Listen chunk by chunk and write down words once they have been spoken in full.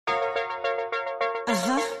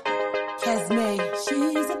Esme,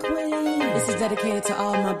 she's a queen. This is dedicated to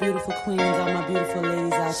all my beautiful queens, all my beautiful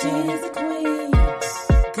ladies out there. She's a queen.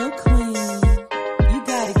 Go queen. You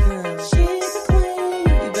got it, girl. She's a queen.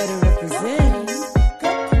 You better represent.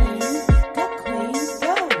 Go queen. Go queen.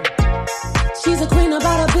 Go. She's a queen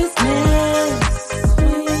about her business.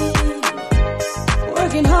 Queen.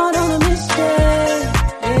 Working hard on a mission.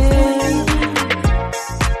 Yeah.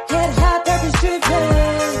 Head high, purpose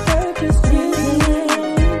driven. Purpose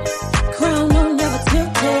driven. Crown on, never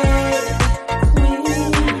tilted.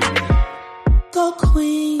 Queen. Go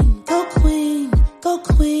queen. Go queen. Go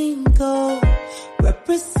queen. Go.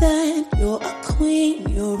 Represent. You're a queen.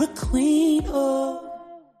 You're a queen. Oh.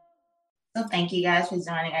 So thank you guys for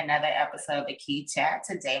joining another episode of the Key Chat.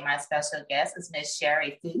 Today, my special guest is Miss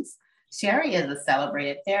Shari Foos. Shari is a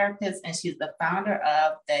celebrated therapist, and she's the founder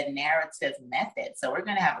of the Narrative Method. So we're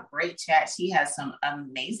going to have a great chat. She has some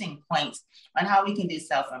amazing points on how we can do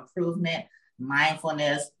self-improvement,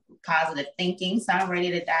 mindfulness, positive thinking. So I'm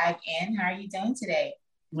ready to dive in. How are you doing today?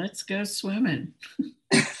 Let's go swimming.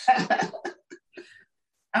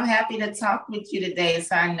 I'm happy to talk with you today.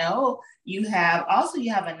 So I know you have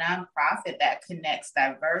a nonprofit that connects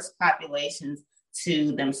diverse populations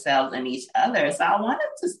to themselves and each other. So I wanted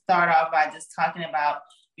to start off by just talking about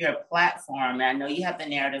your platform. And I know you have the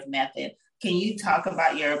Narrative Method. Can you talk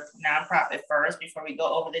about your nonprofit first before we go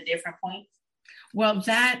over the different points? Well,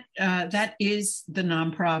 that is the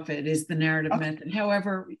nonprofit, is the Narrative Method.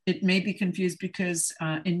 However, it may be confused because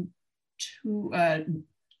in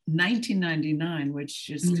 1999, which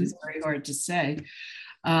is very hard to say,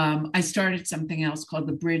 I started something else called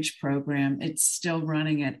the Bridge Program. It's still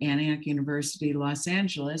running at Antioch University, Los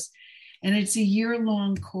Angeles. And it's a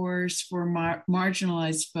year-long course for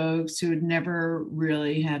marginalized folks who had never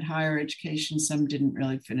really had higher education. Some didn't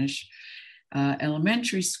really finish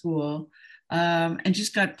elementary school and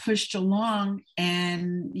just got pushed along.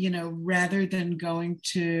 And, rather than going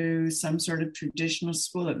to some sort of traditional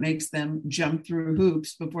school that makes them jump through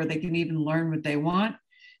hoops before they can even learn what they want,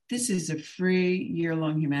 this is a free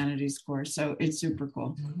year-long humanities course. So it's super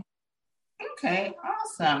cool. Okay,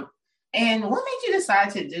 awesome. And what made you decide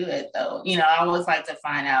to do it, though? I always like to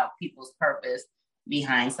find out people's purpose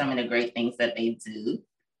behind some of the great things that they do.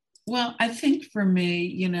 Well, I think for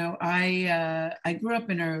me, I grew up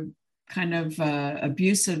in a kind of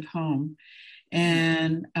abusive home.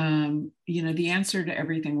 And, the answer to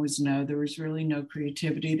everything was no. There was really no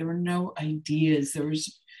creativity. There were no ideas.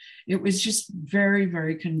 It was just very,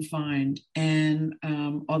 very confined. And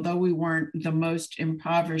although we weren't the most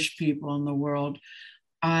impoverished people in the world,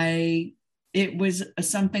 it was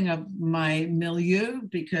something of my milieu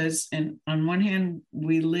because on one hand,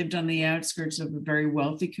 we lived on the outskirts of a very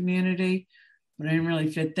wealthy community, but I didn't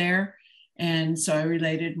really fit there. And so I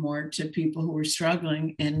related more to people who were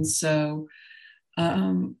struggling. And so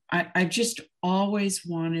I just always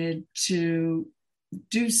wanted to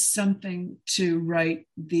do something to right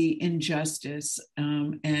the injustice.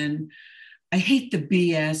 And I hate the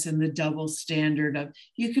BS and the double standard of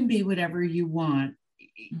you can be whatever you want.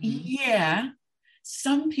 Mm-hmm. Yeah,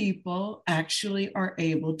 some people actually are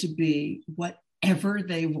able to be whatever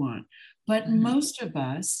they want, but most of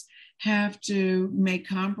us have to make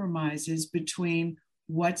compromises between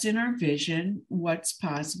what's in our vision, what's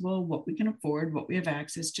possible, what we can afford, what we have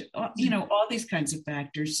access to, all these kinds of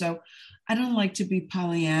factors. So I don't like to be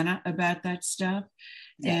Pollyanna about that stuff.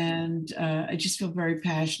 Yeah. And I just feel very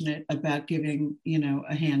passionate about giving,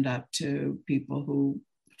 a hand up to people who,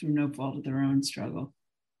 through no fault of their own, struggle.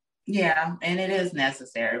 Yeah, and it is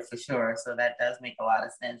necessary for sure. So that does make a lot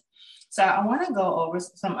of sense. So I want to go over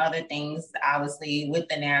some other things, obviously, with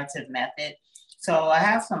the Narrative Method. So I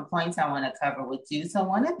have some points I want to cover with you. So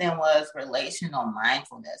one of them was relational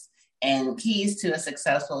mindfulness and keys to a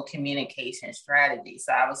successful communication strategy.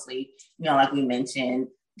 So obviously, like we mentioned,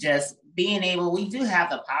 just being able, we do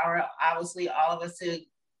have the power, obviously, all of us to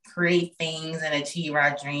create things and achieve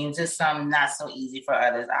our dreams. Just some not so easy for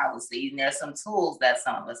others, obviously. And there's some tools that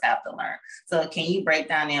some of us have to learn. So can you break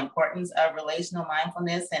down the importance of relational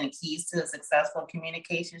mindfulness and keys to a successful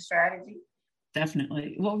communication strategy?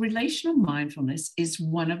 Definitely. Well, relational mindfulness is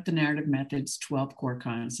one of the Narrative Method's 12 core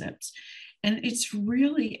concepts. And it's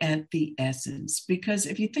really at the essence, because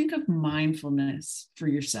if you think of mindfulness for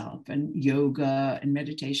yourself and yoga and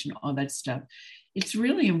meditation, all that stuff, it's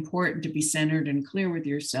really important to be centered and clear with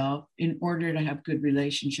yourself in order to have good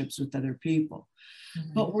relationships with other people.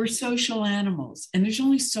 Mm-hmm. But we're social animals, and there's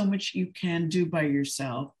only so much you can do by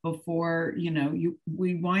yourself before,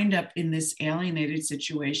 we wind up in this alienated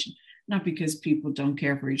situation not because people don't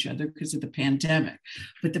care for each other because of the pandemic,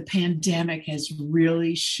 but the pandemic has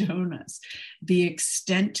really shown us the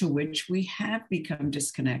extent to which we have become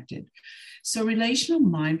disconnected. So relational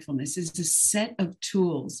mindfulness is a set of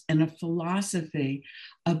tools and a philosophy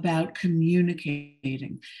about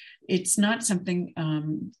communicating. It's not something,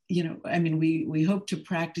 we hope to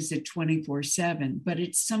practice it 24/7, but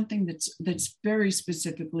it's something that's very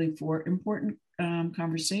specifically for important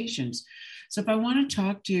conversations. So if I want to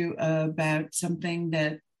talk to you about something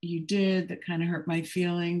that you did that kind of hurt my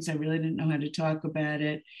feelings, I really didn't know how to talk about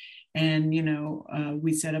it. And,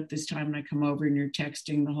 we set up this time and I come over and you're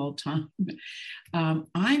texting the whole time.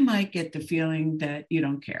 I might get the feeling that you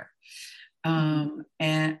don't care.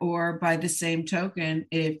 Or by the same token,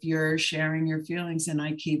 if you're sharing your feelings and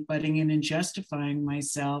I keep butting in and justifying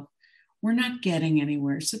myself, we're not getting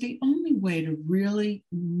anywhere. So the only way to really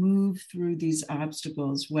move through these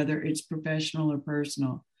obstacles, whether it's professional or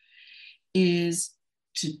personal, is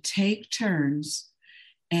to take turns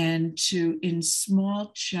and to, in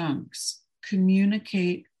small chunks,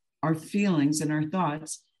 communicate our feelings and our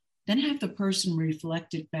thoughts, then have the person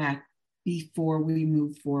reflect it back before we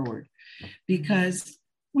move forward. Because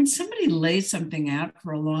when somebody lays something out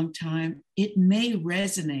for a long time, it may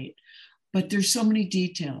resonate, but there's so many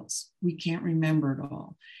details, we can't remember it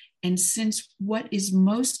all. And since what is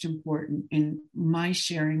most important in my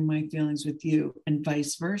sharing my feelings with you and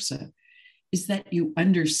vice versa, is that you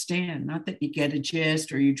understand, not that you get a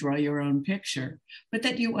gist or you draw your own picture, but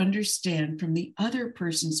that you understand from the other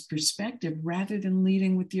person's perspective rather than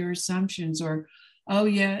leading with your assumptions or, oh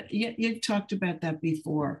yeah, you've talked about that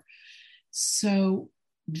before. So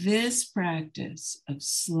this practice of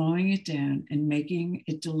slowing it down and making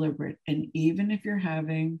it deliberate, and even if you're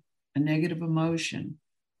having a negative emotion,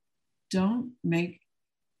 don't make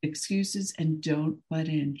excuses and don't butt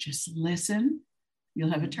in. Just listen.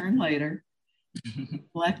 You'll have a turn later.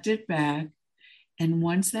 Reflect it back. And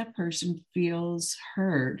once that person feels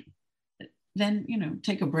heard, then,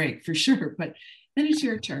 take a break for sure, but then it's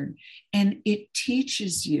your turn. And it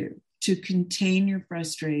teaches you to contain your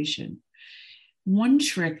frustration. One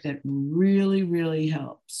trick that really, really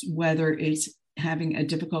helps, whether it's having a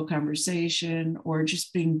difficult conversation or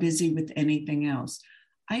just being busy with anything else,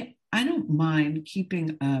 I don't mind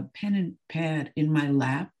keeping a pen and pad in my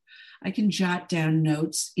lap. I can jot down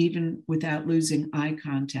notes even without losing eye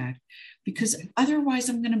contact, because otherwise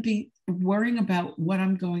I'm going to be worrying about what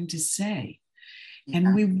I'm going to say. Yeah.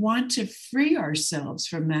 And we want to free ourselves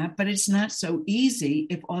from that, but it's not so easy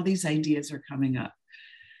if all these ideas are coming up.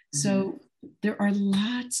 Mm-hmm. So there are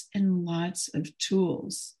lots and lots of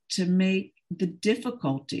tools to make the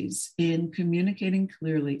difficulties in communicating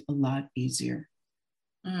clearly a lot easier.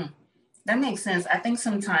 That makes sense. I think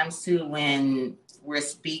sometimes too, when we're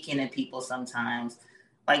speaking to people, sometimes,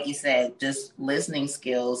 like you said, just listening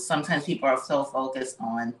skills, sometimes people are so focused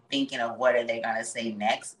on thinking of what are they going to say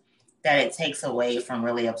next that it takes away from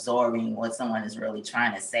really absorbing what someone is really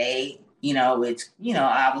trying to say, which,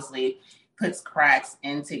 obviously puts cracks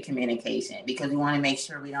into communication, because we want to make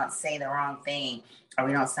sure we don't say the wrong thing, or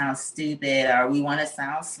we don't sound stupid, or we want to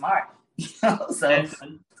sound smart, so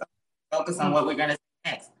focus on what we're going to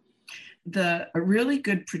say next. A really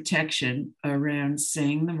good protection around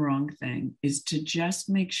saying the wrong thing is to just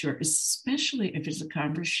make sure, especially if it's a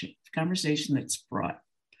conversation that's fraught,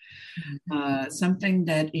 something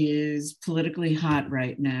that is politically hot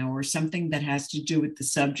right now, or something that has to do with the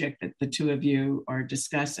subject that the two of you are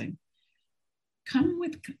discussing, come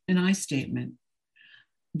with an I statement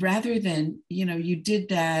rather than, you did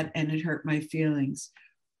that and it hurt my feelings,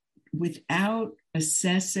 without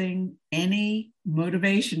assessing any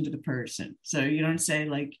motivation to the person. So you don't say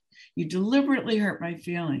like, you deliberately hurt my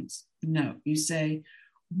feelings. No, you say,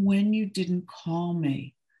 when you didn't call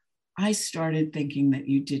me, I started thinking that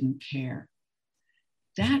you didn't care.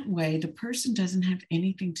 That way, the person doesn't have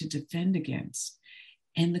anything to defend against,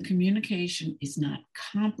 and the communication is not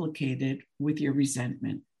complicated with your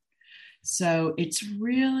resentment. So it's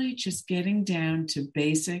really just getting down to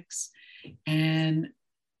basics and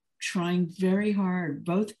trying very hard,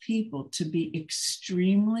 both people, to be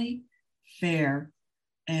extremely fair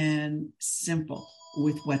and simple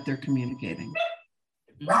with what they're communicating.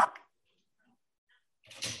 Now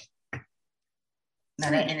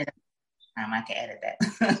that ended up, I can edit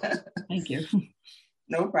that. Thank you.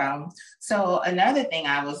 No problem. So another thing,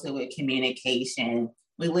 obviously, with communication,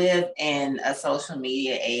 we live in a social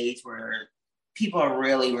media age where people are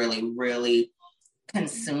really, really, really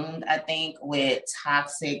consumed, I think, with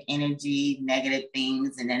toxic energy, negative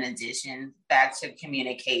things. And in addition, back to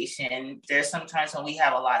communication, there's sometimes when we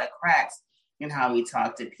have a lot of cracks and how we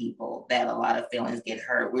talk to people, that a lot of feelings get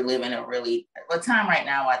hurt. We live in a time right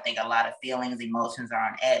now, I think a lot of feelings, emotions are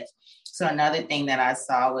on edge. So another thing that I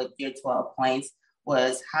saw with your 12 points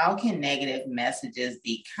was, how can negative messages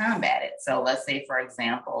be combated? So let's say, for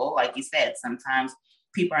example, like you said, sometimes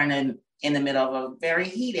people are in the middle of a very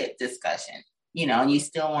heated discussion, and you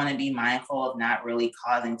still want to be mindful of not really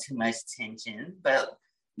causing too much tension, but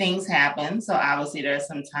things happen. So obviously there's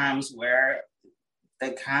some times where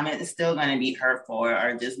the comment is still going to be hurtful,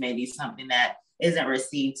 or just maybe something that isn't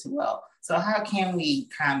received too well. So how can we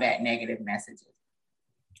combat negative messages?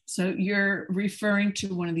 So you're referring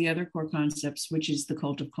to one of the other core concepts, which is the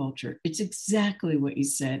cult of culture. It's exactly what you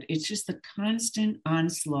said. It's just the constant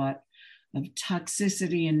onslaught of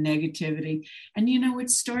toxicity and negativity. And, it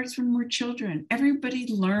starts when we're children. Everybody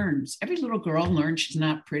learns. Every little girl learns she's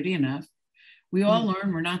not pretty enough. We all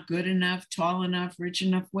learn we're not good enough, tall enough, rich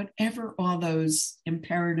enough, whatever all those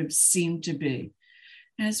imperatives seem to be.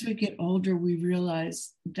 As we get older, we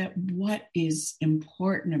realize that what is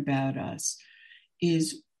important about us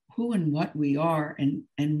is who and what we are and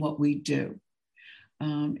what we do.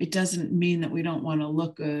 It doesn't mean that we don't want to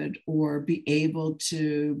look good or be able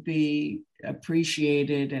to be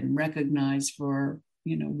appreciated and recognized for,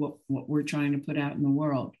 what we're trying to put out in the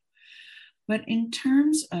world. But in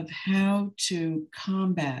terms of how to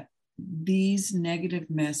combat these negative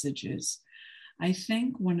messages, I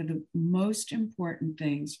think one of the most important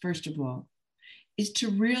things, first of all, is to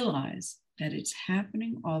realize that it's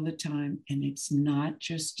happening all the time and it's not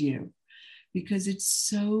just you. Because it's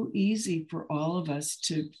so easy for all of us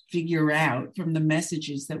to figure out from the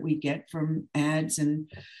messages that we get from ads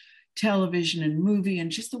and television and movie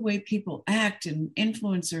and just the way people act and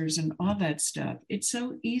influencers and all that stuff. It's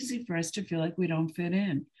so easy for us to feel like we don't fit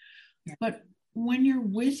in. Yeah. But when you're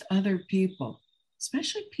with other people,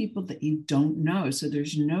 especially people that you don't know, so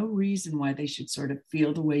there's no reason why they should sort of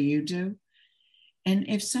feel the way you do. And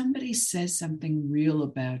if somebody says something real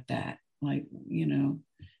about that, like,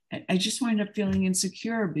 I just wind up feeling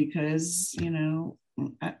insecure because,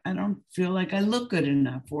 I don't feel like I look good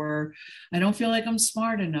enough, or I don't feel like I'm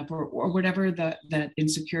smart enough, or whatever that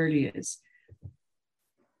insecurity is.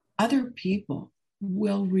 Other people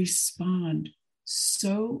will respond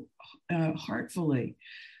so heartfully,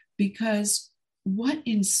 because what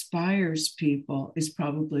inspires people is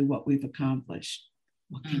probably what we've accomplished.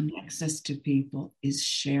 What connects us to people is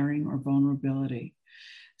sharing or vulnerability.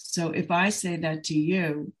 So if I say that to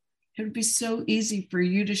you, it would be so easy for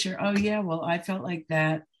you to share, oh yeah, well, I felt like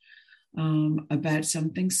that about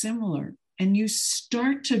something similar. And you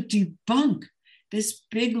start to debunk this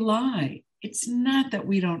big lie. It's not that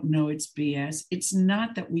we don't know it's BS. It's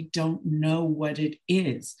not that we don't know what it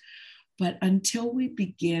is. But until we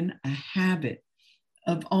begin a habit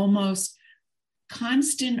of almost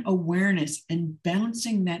constant awareness and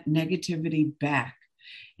bouncing that negativity back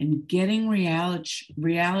and getting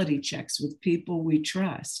reality checks with people we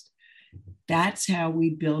trust, that's how we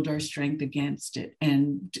build our strength against it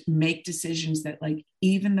and make decisions that, like,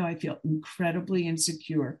 even though I feel incredibly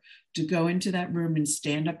insecure to go into that room and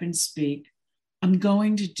stand up and speak, I'm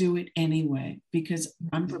going to do it anyway because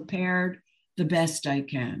I'm prepared the best I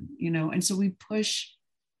can, and so we push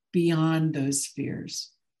beyond those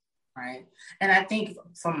fears. Right. And I think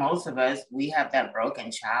for most of us, we have that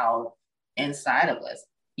broken child inside of us,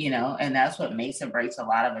 and that's what makes or breaks a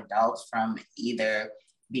lot of adults from either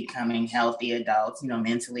becoming healthy adults,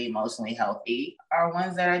 mentally, emotionally healthy, are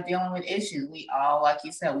ones that are dealing with issues. We all, like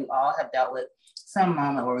you said, we all have dealt with some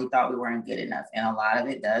moment where we thought we weren't good enough. And a lot of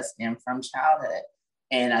it does stem from childhood.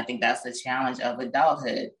 And I think that's the challenge of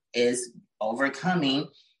adulthood, is overcoming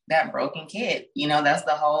that broken kid. That's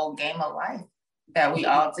the whole game of life that we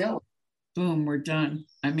all deal with. Boom, we're done.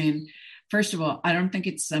 I mean, first of all, I don't think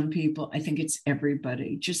it's some people. I think it's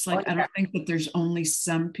everybody. Just like I don't think that there's only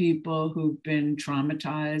some people who've been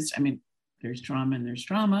traumatized. I mean, there's trauma and there's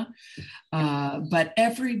trauma, but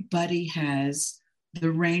everybody has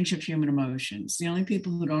the range of human emotions. The only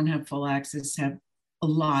people who don't have full access have a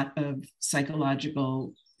lot of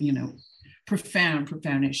psychological, profound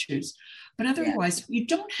issues. But otherwise, you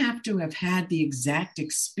don't have to have had the exact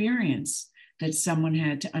experience that someone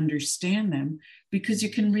had to understand them, because you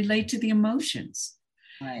can relate to the emotions.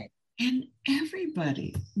 Right. And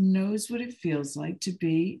everybody knows what it feels like to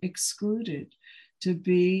be excluded, to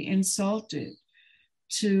be insulted,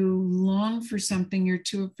 to long for something you're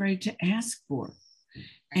too afraid to ask for.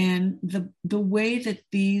 And the way that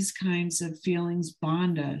these kinds of feelings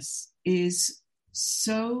bond us is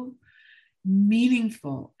so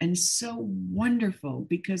meaningful and so wonderful,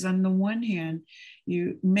 because on the one hand,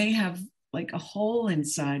 you may have like a hole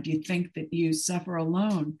inside. You think that you suffer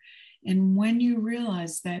alone. And when you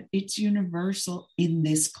realize that it's universal in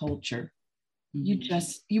this culture,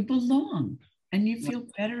 you belong and you feel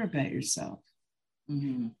better about yourself.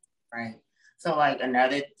 Right. So like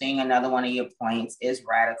another one of your points is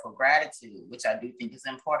radical gratitude, which I do think is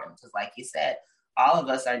important because like you said, all of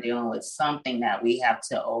us are dealing with something that we have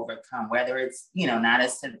to overcome, whether it's, not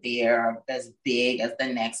as severe or as big as the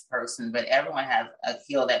next person, but everyone has a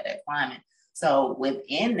hill that they're climbing. So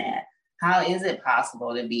within that, how is it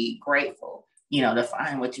possible to be grateful? To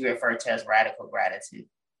find what you refer to as radical gratitude.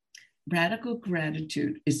 Radical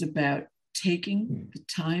gratitude is about taking the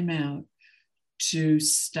time out to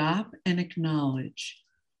stop and acknowledge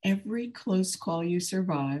every close call you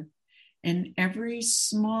survive and every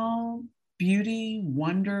small beauty,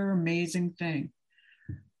 wonder, amazing thing.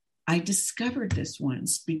 I discovered this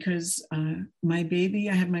once because my baby,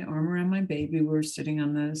 I had my arm around my baby. We were sitting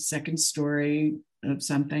on the second story of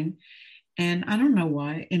something. And I don't know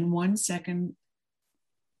why, in 1 second,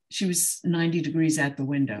 she was 90 degrees out the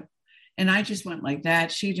window. And I just went like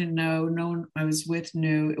that. She didn't know. No one I was with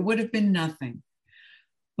knew. It would have been nothing.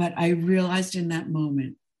 But I realized in that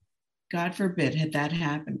moment, God forbid, had that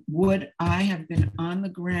happened, would I have been on the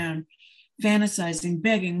ground fantasizing,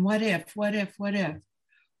 begging, what if?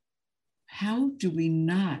 How do we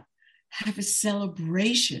not have a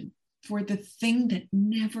celebration for the thing that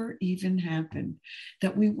never even happened,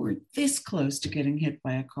 that we were this close to getting hit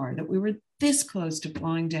by a car, that we were this close to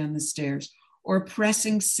falling down the stairs, or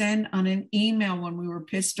pressing send on an email when we were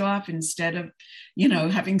pissed off instead of,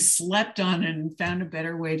 having slept on it and found a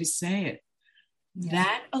better way to say it. Yeah.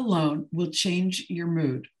 That alone will change your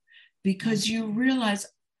mood because you realize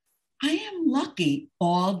I am lucky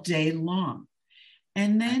all day long.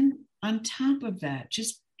 And then on top of that,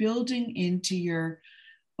 just building into your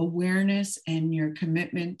awareness and your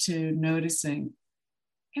commitment to noticing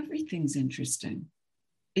everything's interesting.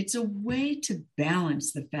 It's a way to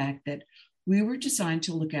balance the fact that we were designed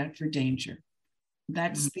to look out for danger.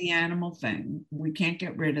 That's the animal thing. We can't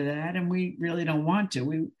get rid of that, and we really don't want to.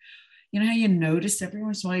 You know how you notice every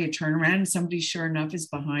once in a while you turn around and somebody sure enough is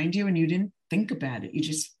behind you and you didn't think about it. You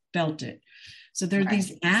just felt it. So there are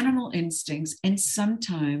these animal instincts, and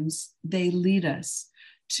sometimes they lead us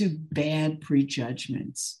to bad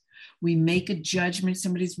prejudgments. We make a judgment,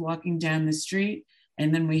 somebody's walking down the street,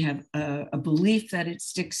 and then we have a belief that it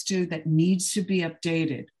sticks to that needs to be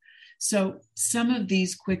updated. So some of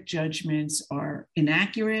these quick judgments are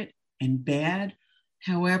inaccurate and bad.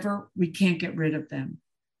 However, we can't get rid of them.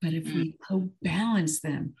 But if we co-balance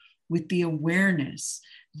them with the awareness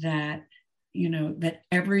that, that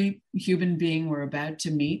every human being we're about to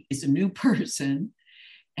meet is a new person,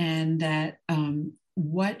 and that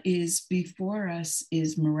what is before us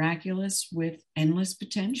is miraculous with endless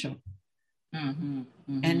potential.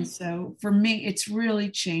 And so for me, it's really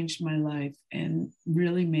changed my life and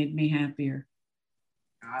really made me happier.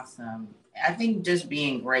 Awesome. I think just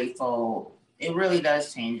being grateful, it really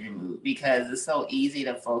does change your mood because it's so easy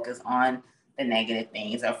to focus on the negative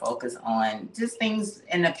things or focus on just things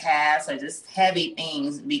in the past or just heavy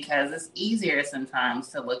things because it's easier sometimes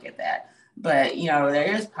to look at that. But,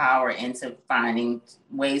 there is power into finding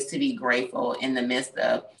ways to be grateful in the midst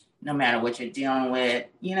of no matter what you're dealing with.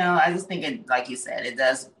 I just think it, like you said, it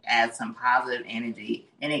does add some positive energy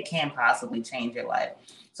and it can possibly change your life.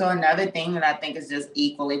 So another thing that I think is just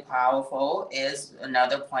equally powerful is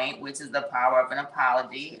another point, which is the power of an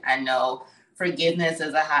apology. I know forgiveness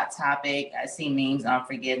is a hot topic. I see memes on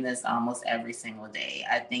forgiveness almost every single day.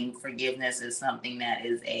 I think forgiveness is something that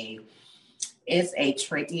it's a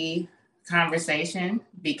tricky conversation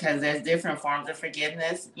because there's different forms of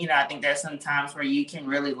forgiveness. I think there's some times where you can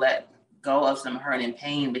really let go of some hurt and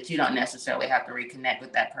pain, but you don't necessarily have to reconnect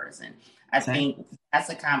with that person. I think that's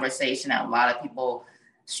a conversation that a lot of people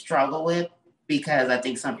struggle with because I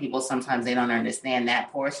think some people sometimes they don't understand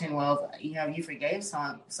that portion. Well, you forgave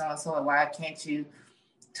so why can't you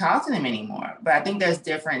talk to them anymore? But I think there's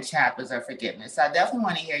different chapters of forgiveness. So I definitely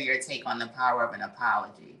want to hear your take on the power of an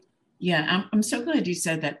apology. Yeah, I'm so glad you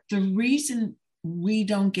said that. The reason we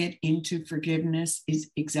don't get into forgiveness is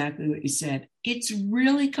exactly what you said. It's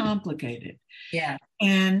really complicated. Yeah.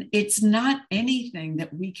 And it's not anything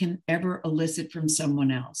that we can ever elicit from someone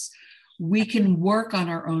else. We can work on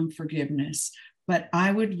our own forgiveness, but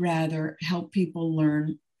I would rather help people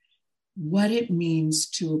learn what it means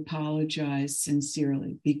to apologize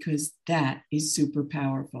sincerely, because that is super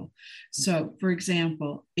powerful. So, for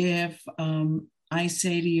example, if I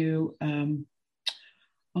say to you, I'm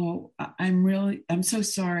so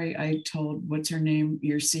sorry I told what's her name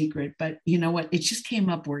your secret, but you know what? It just came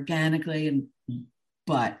up organically,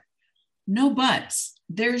 but No buts.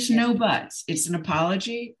 There's no buts. It's an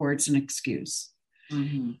apology or it's an excuse.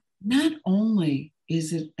 Mm-hmm. Not only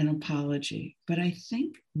is it an apology, but I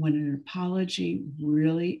think when an apology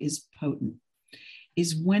really is potent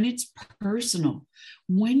is when it's personal,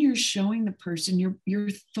 when you're showing the person you're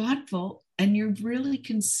thoughtful and you've really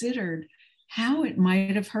considered how it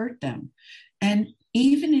might have hurt them, and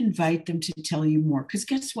even invite them to tell you more. Because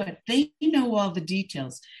guess what? They know all the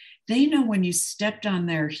details. They know when you stepped on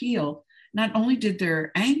their heel, not only did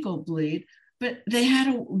their ankle bleed, but they had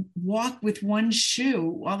to walk with one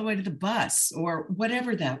shoe all the way to the bus or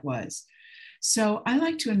whatever that was. So I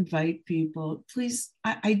like to invite people, please,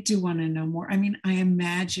 I do want to know more. I mean, I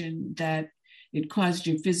imagine that it caused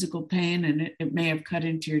you physical pain and it may have cut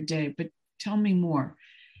into your day, but tell me more.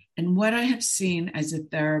 And what I have seen as a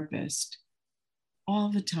therapist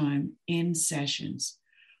all the time in sessions,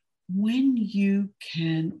 when you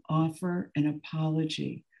can offer an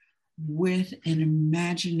apology with an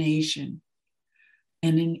imagination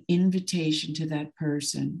and an invitation to that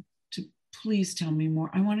person to please tell me more.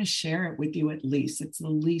 I want to share it with you at least. It's the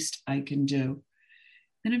least I can do.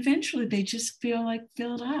 And eventually they just feel like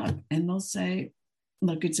filled up and they'll say,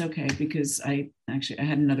 look, it's okay because I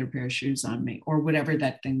had another pair of shoes on me or whatever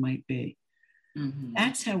that thing might be. Mm-hmm.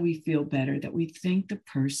 That's how we feel better, that we think the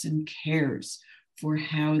person cares for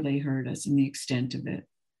how they hurt us and the extent of it.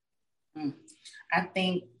 I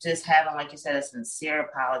think just having, like you said, a sincere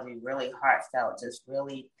apology, really heartfelt, just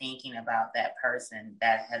really thinking about that person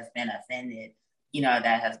that has been offended,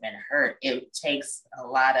 that has been hurt. It takes a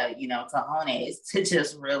lot of, cojones to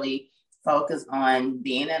just really focus on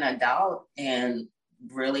being an adult and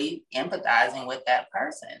really empathizing with that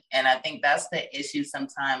person. And I think that's the issue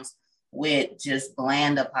sometimes with just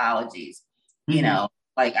bland apologies, Mm-hmm.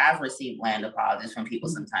 Like I've received bland apologies from people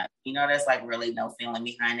sometimes, there's like really no feeling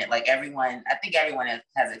behind it. Like I think everyone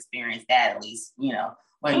has experienced that at least,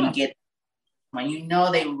 where you get, when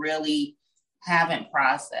they really haven't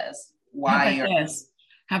processed why you're. This?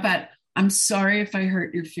 How about, I'm sorry if I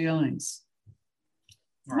hurt your feelings.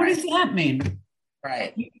 Right. What does that mean?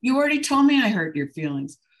 Right. You already told me I hurt your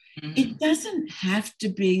feelings. Mm-hmm. It doesn't have to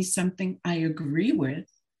be something I agree with.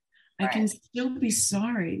 I can still be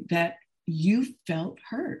sorry that you felt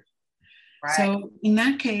hurt. Right. So in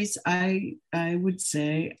that case, I would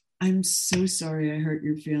say, I'm so sorry I hurt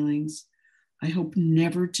your feelings. I hope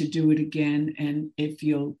never to do it again. And if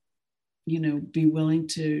you'll, be willing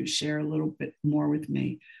to share a little bit more with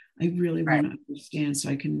me, I really want to understand so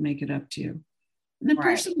I can make it up to you. And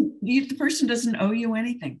the person doesn't owe you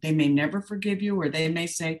anything. They may never forgive you, or they may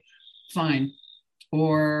say, fine,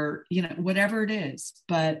 or, whatever it is,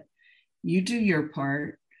 but you do your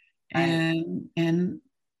part. And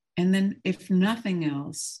then if nothing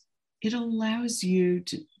else, it allows you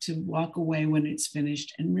to walk away when it's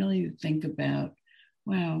finished and really think about,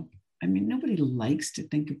 wow, I mean, nobody likes to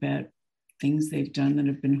think about things they've done that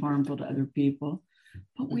have been harmful to other people,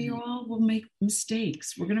 but we all will make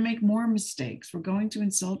mistakes. We're going to make more mistakes. We're going to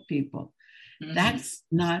insult people. Mm-hmm. That's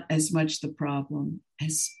not as much the problem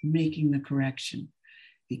as making the correction,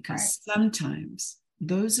 because sometimes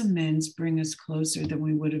those amends bring us closer than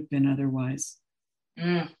we would have been otherwise.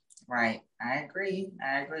 Right. I agree.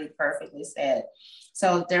 Perfectly said.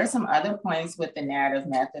 So there are some other points with the narrative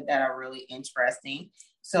method that are really interesting.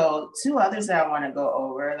 So 2 others that I want to go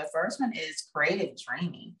over. The first one is creative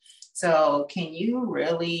dreaming. So can you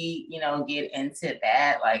really, get into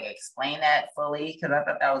that, like explain that fully? Because I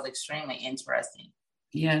thought that was extremely interesting.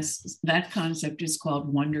 Yes, that concept is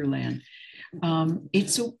called Wonderland.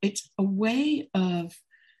 It's a way of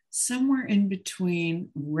somewhere in between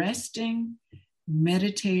resting,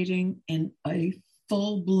 meditating, and a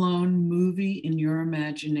full-blown movie in your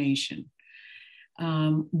imagination.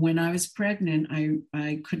 When I was pregnant,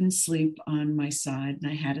 I couldn't sleep on my side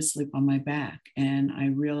and I had to sleep on my back. And I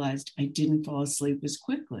realized I didn't fall asleep as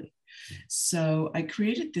quickly. So I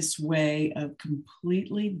created this way of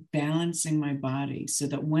completely balancing my body so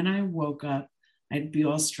that when I woke up, I'd be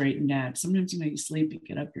all straightened out. Sometimes, you sleep, you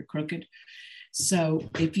get up, you're crooked. So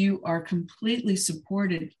if you are completely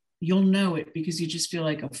supported, you'll know it because you just feel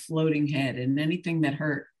like a floating head, and anything that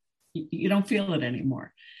hurt, you don't feel it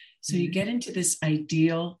anymore. So you get into this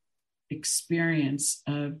ideal experience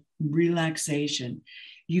of relaxation.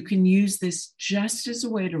 You can use this just as a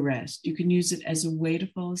way to rest. You can use it as a way to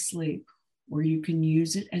fall asleep, or you can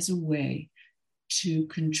use it as a way to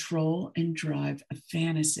control and drive a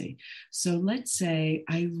fantasy. So let's say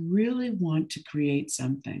I really want to create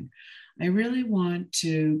something. I really want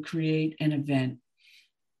to create an event.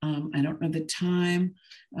 I don't know the time,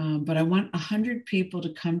 but I want 100 people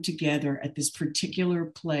to come together at this particular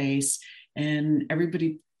place, and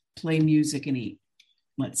everybody play music and eat,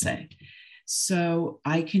 let's say. So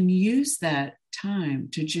I can use that time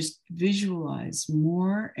to just visualize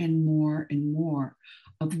more and more and more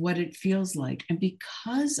of what it feels like. And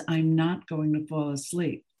because I'm not going to fall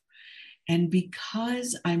asleep, and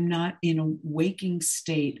because I'm not in a waking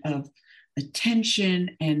state of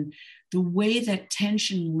attention, and the way that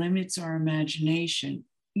tension limits our imagination,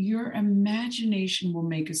 your imagination will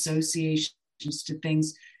make associations to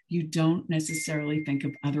things you don't necessarily think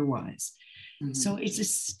of otherwise. Mm-hmm. So it's a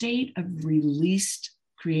state of released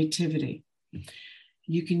creativity.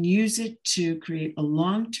 You can use it to create a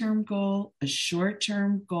long-term goal, a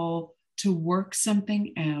short-term goal, to work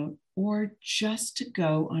something out, or just to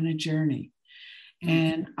go on a journey.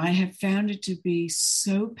 And I have found it to be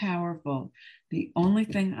so powerful. The only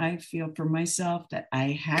thing I feel for myself that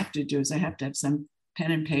I have to do is I have to have some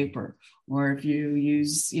pen and paper, or if you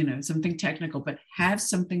use, something technical, but have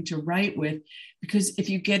something to write with, because if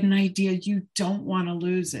you get an idea, you don't want to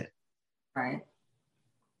lose it. Right.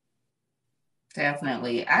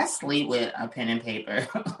 Definitely. I sleep with a pen and paper.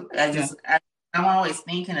 I'm always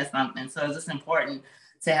thinking of something. So it's just important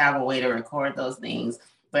to have a way to record those things.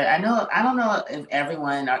 But I don't know if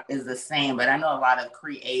everyone is the same, but I know a lot of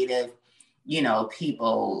creative,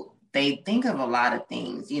 people, they think of a lot of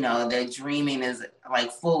things, their dreaming is like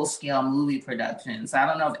full scale movie production. So I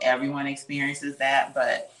don't know if everyone experiences that,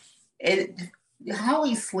 but how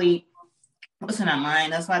we sleep, what's in our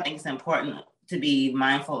mind, that's why I think it's important to be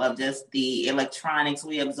mindful of just the electronics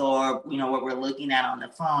we absorb, what we're looking at on the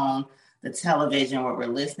phone, the television, what we're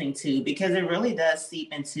listening to, because it really does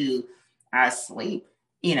seep into our sleep,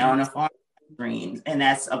 in the form of dreams. And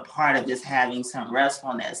that's a part of just having some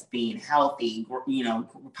restfulness, being healthy,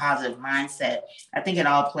 positive mindset. I think it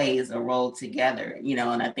all plays a role together,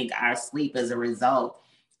 and I think our sleep is a result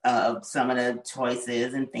of some of the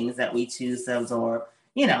choices and things that we choose to absorb,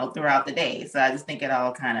 throughout the day. So I just think it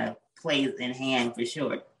all kind of plays in hand for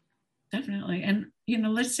sure. Definitely. And,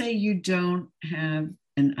 let's say you don't have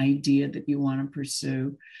an idea that you want to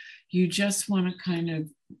pursue. You just want to kind of,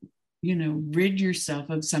 rid yourself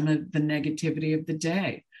of some of the negativity of the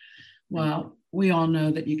day. Well, we all know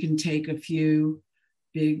that you can take a few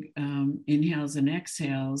big inhales and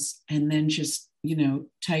exhales, and then just,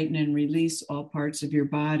 tighten and release all parts of your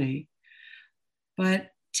body. But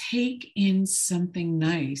take in something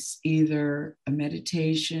nice, either a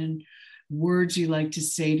meditation, words you like to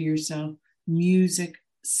say to yourself, music,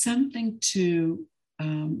 something to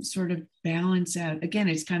sort of balance out. Again,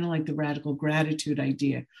 it's kind of like the radical gratitude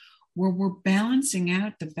idea, where we're balancing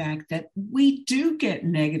out the fact that we do get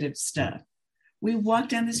negative stuff. We walk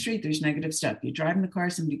down the street, there's negative stuff. You drive in the car,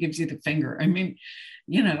 somebody gives you the finger. I mean,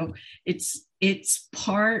 it's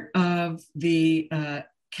part of the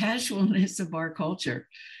casualness of our culture.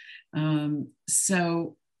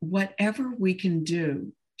 So whatever we can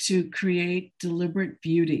do to create deliberate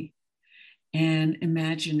beauty and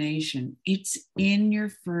imagination, it's in your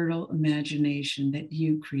fertile imagination that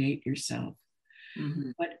you create yourself.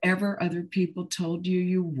 Mm-hmm. Whatever other people told you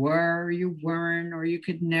you were, or you weren't, or you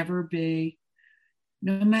could never be,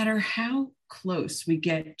 no matter how close we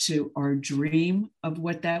get to our dream of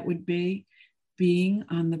what that would be, being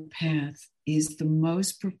on the path is the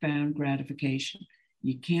most profound gratification.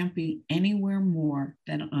 You can't be anywhere more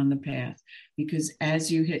than on the path, because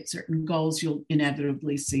as you hit certain goals, you'll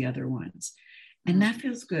inevitably see other ones. And that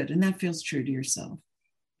feels good, and that feels true to yourself.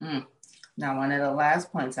 Now, one of the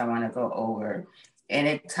last points I want to go over, and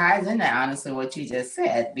it ties into honestly what you just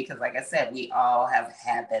said, because like I said, we all have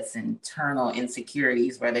had this internal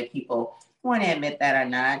insecurities, whether people want to admit that or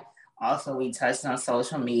not. Also, we touched on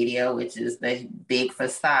social media, which is the big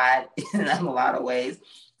facade in a lot of ways.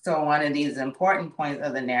 So one of these important points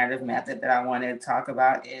of the narrative method that I wanted to talk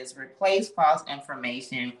about is replace false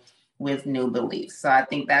information with new beliefs. So I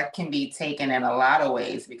think that can be taken in a lot of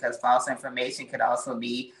ways, because false information could also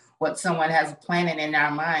be what someone has planted in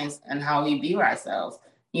our minds and how we view ourselves,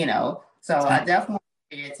 So I definitely want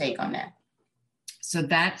to get your take on that. So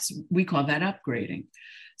we call that upgrading.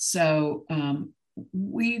 So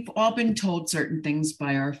we've all been told certain things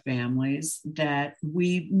by our families that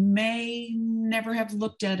we may never have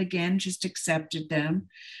looked at again, just accepted them.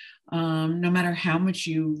 No matter how much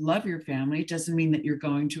you love your family, it doesn't mean that you're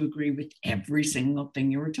going to agree with every single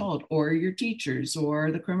thing you were told, or your teachers,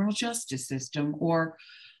 or the criminal justice system, or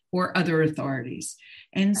other authorities.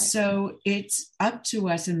 And so it's up to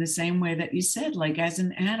us, in the same way that you said, like as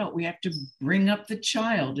an adult, we have to bring up the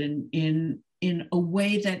child in a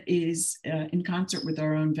way that is in concert with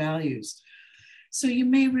our own values. So you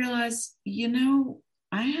may realize,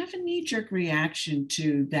 I have a knee-jerk reaction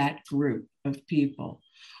to that group of people,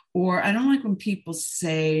 Or I don't like when people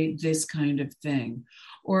say this kind of thing.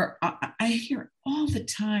 Or I hear all the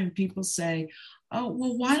time people say, oh,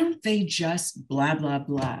 well, why don't they just blah, blah,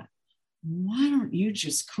 blah? Why don't you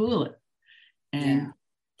just cool it and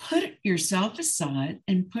put yourself aside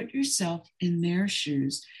and put yourself in their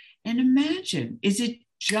shoes and imagine, is it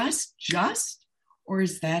just, or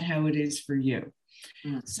is that how it is for you?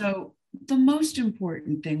 So the most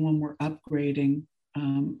important thing when we're upgrading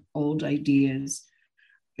old ideas,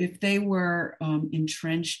 if they were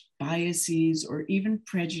entrenched biases or even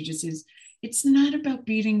prejudices, it's not about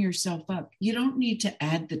beating yourself up. You don't need to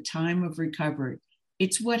add the time of recovery.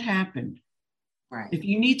 It's what happened. Right. If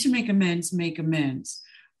you need to make amends, make amends.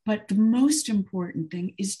 But the most important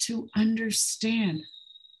thing is to understand,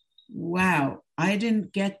 wow, I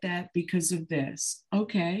didn't get that because of this.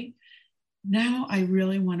 Okay, now I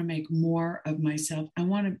really want to make more of myself. I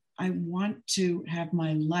want to have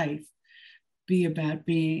my life be about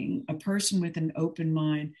being a person with an open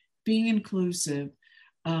mind, being inclusive,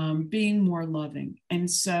 being more loving. And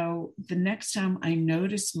so the next time I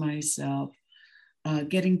notice myself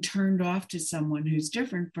getting turned off to someone who's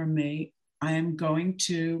different from me, I am going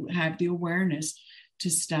to have the awareness to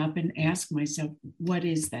stop and ask myself, what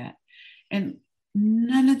is that? And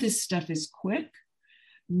none of this stuff is quick.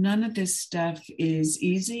 None of this stuff is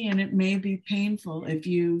easy, and it may be painful if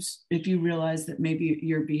you realize that maybe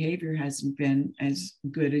your behavior hasn't been as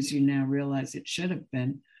good as you now realize it should have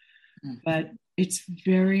been. But it's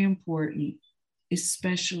very important,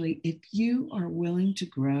 especially if you are willing to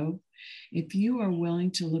grow, if you are willing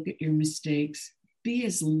to look at your mistakes, be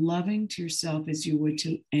as loving to yourself as you would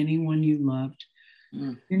to anyone you loved.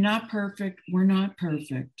 You're not perfect. We're not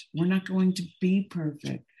perfect. We're not going to be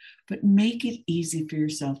perfect, but make it easy for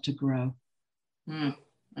yourself to grow. I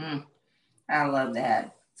love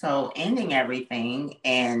that. So ending everything,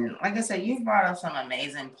 and like I said, you've brought up some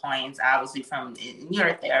amazing points, obviously from you're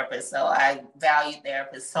a therapist, so I value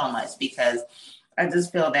therapists so much because I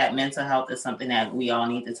just feel that mental health is something that we all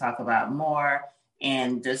need to talk about more.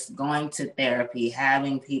 And just going to therapy,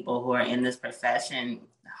 having people who are in this profession,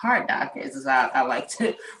 heart doctors, as I like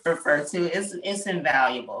to refer to, it's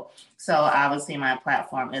invaluable. So obviously my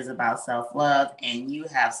platform is about self-love, and you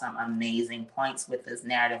have some amazing points with this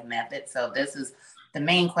narrative method. So this is the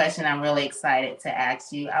main question I'm really excited to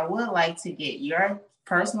ask you. I would like to get your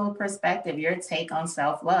personal perspective, your take on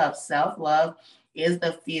self-love. Self-love is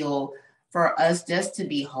the fuel for us just to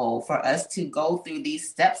be whole, for us to go through these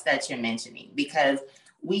steps that you're mentioning, because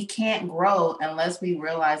we can't grow unless we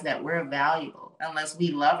realize that we're valuable, unless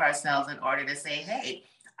we love ourselves in order to say, hey,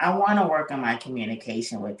 I want to work on my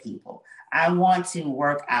communication with people. I want to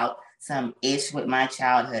work out some ish with my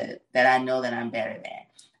childhood that I know that I'm better than.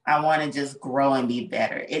 I want to just grow and be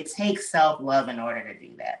better. It takes self-love in order to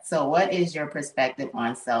do that. So what is your perspective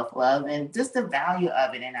on self-love and just the value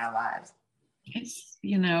of it in our lives? It's,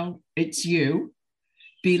 it's you.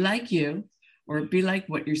 Be like you, or be like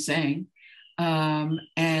what you're saying. And,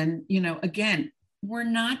 again, we're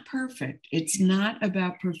not perfect. It's not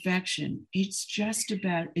about perfection. It's just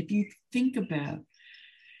about, if you think about,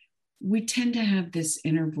 we tend to have this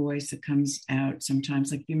inner voice that comes out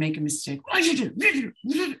sometimes, like you make a mistake. Why'd you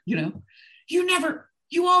do?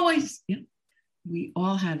 You always, we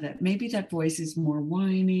all have that. Maybe that voice is more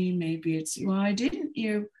whiny. Maybe it's, why didn't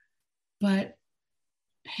you? But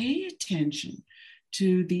pay attention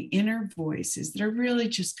to the inner voices that are really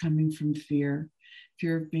just coming from fear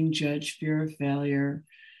of being judged, fear of failure,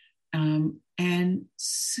 and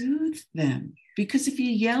soothe them. Because if you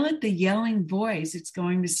yell at the yelling voice, it's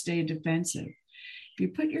going to stay defensive. If you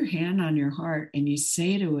put your hand on your heart and you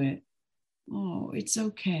say to it, oh, it's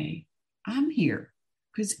okay, I'm here,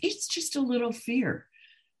 because it's just a little fear.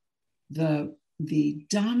 The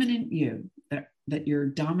dominant you that your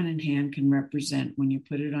dominant hand can represent when you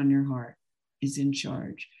put it on your heart is in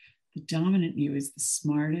charge. The dominant you is the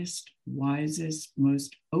smartest, wisest,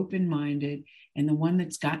 most open-minded, and the one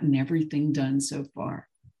that's gotten everything done so far.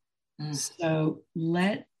 So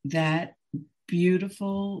let that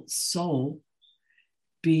beautiful soul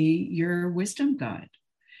be your wisdom guide.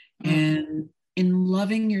 And in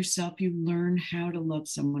loving yourself, you learn how to love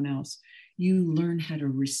someone else. You learn how to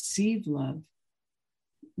receive love.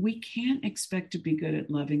 We can't expect to be good at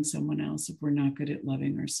loving someone else if we're not good at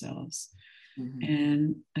loving ourselves.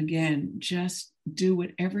 And again, just do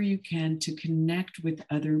whatever you can to connect with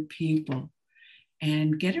other people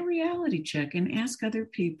and get a reality check and ask other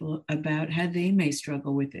people about how they may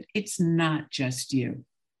struggle with it. It's not just you.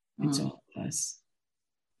 It's all of us.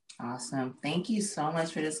 Awesome. Thank you so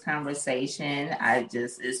much for this conversation.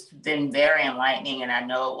 It's been very enlightening, and I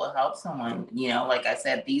know it will help someone. Like I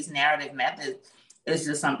said, these narrative methods is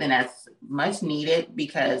just something that's much needed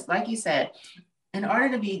because, like you said, in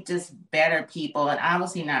order to be just better people, and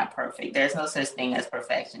obviously not perfect, there's no such thing as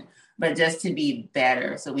perfection, but just to be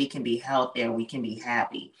better so we can be healthier, we can be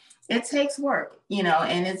happy. It takes work,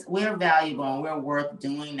 and we're valuable and we're worth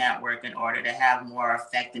doing that work in order to have more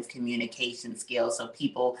effective communication skills so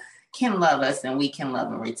people can love us and we can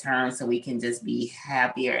love in return so we can just be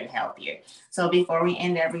happier and healthier. So before we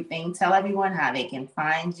end everything, tell everyone how they can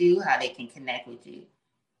find you, how they can connect with you.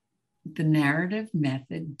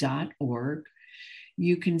 thenarrativemethod.org.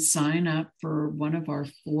 You can sign up for one of our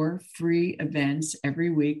 4 free events every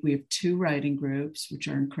week. We have 2 writing groups, which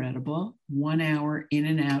are incredible. 1 hour in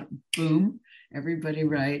and out, boom, everybody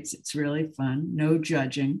writes. It's really fun, no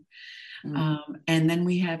judging. And then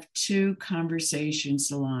we have 2 conversation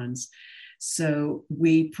salons. So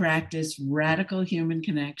we practice radical human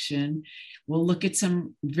connection. We'll look at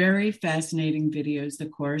some very fascinating videos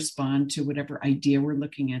that correspond to whatever idea we're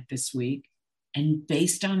looking at this week. And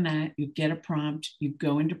based on that, you get a prompt, you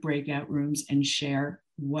go into breakout rooms and share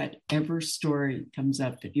whatever story comes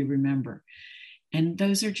up that you remember. And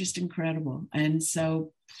those are just incredible. And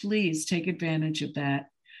so please take advantage of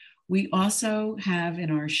that. We also have in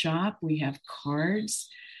our shop, we have cards,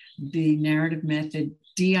 the Narrative Method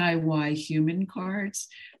DIY human cards,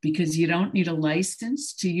 because you don't need a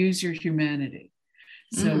license to use your humanity.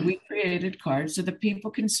 So we created cards so that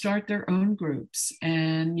people can start their own groups,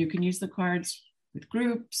 and you can use the cards with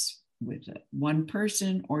groups, with one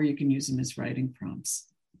person, or you can use them as writing prompts.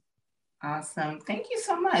 Awesome. Thank you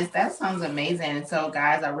so much. That sounds amazing. And so,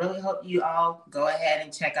 guys, I really hope you all go ahead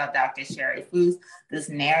and check out Dr. Shari Foos. This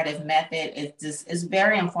narrative method is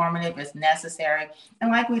very informative. It's necessary.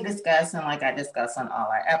 And like we discussed, and like I discussed on all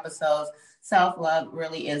our episodes, self-love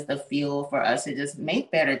really is the fuel for us to just make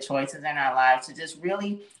better choices in our lives, to just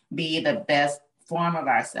really be the best form of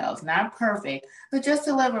ourselves. Not perfect, but just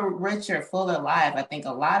to live a richer, fuller life. I think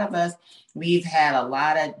a lot of us, we've had a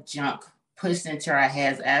lot of junk pushed into our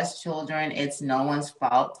heads as children. It's no one's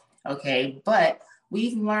fault, okay? But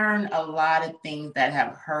we've learned a lot of things that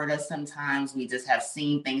have hurt us sometimes. We just have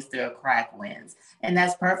seen things through a cracked lens. And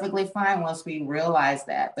that's perfectly fine once we realize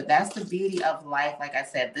that. But that's the beauty of life. Like I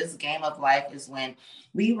said, this game of life is when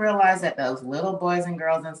we realize that those little boys and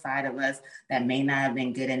girls inside of us that may not have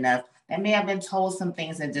been good enough, that may have been told some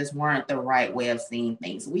things that just weren't the right way of seeing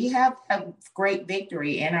things. We have a great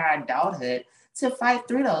victory in our adulthood to fight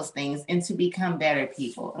through those things and to become better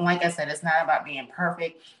people. And like I said, it's not about being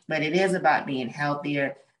perfect, but it is about being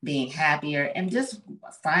healthier, being happier, and just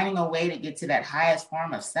finding a way to get to that highest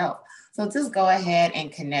form of self. So just go ahead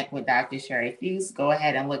and connect with Dr. Shari Foos. Go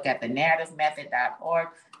ahead and look at thenarrativemethod.org.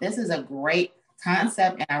 This is a great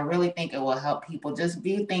concept, and I really think it will help people just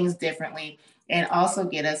view things differently and also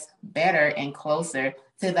get us better and closer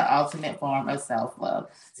to the ultimate form of self-love.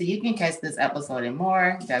 So you can catch this episode and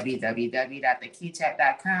more,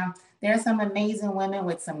 www.thekeychat.com. There are some amazing women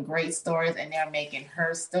with some great stories, and they're making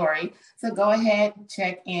her story. So go ahead,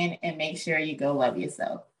 check in, and make sure you go love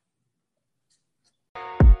yourself.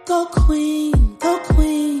 Go queen, go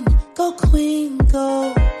queen, go queen,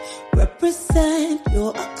 go. Represent,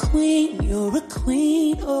 you're a queen,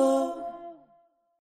 oh.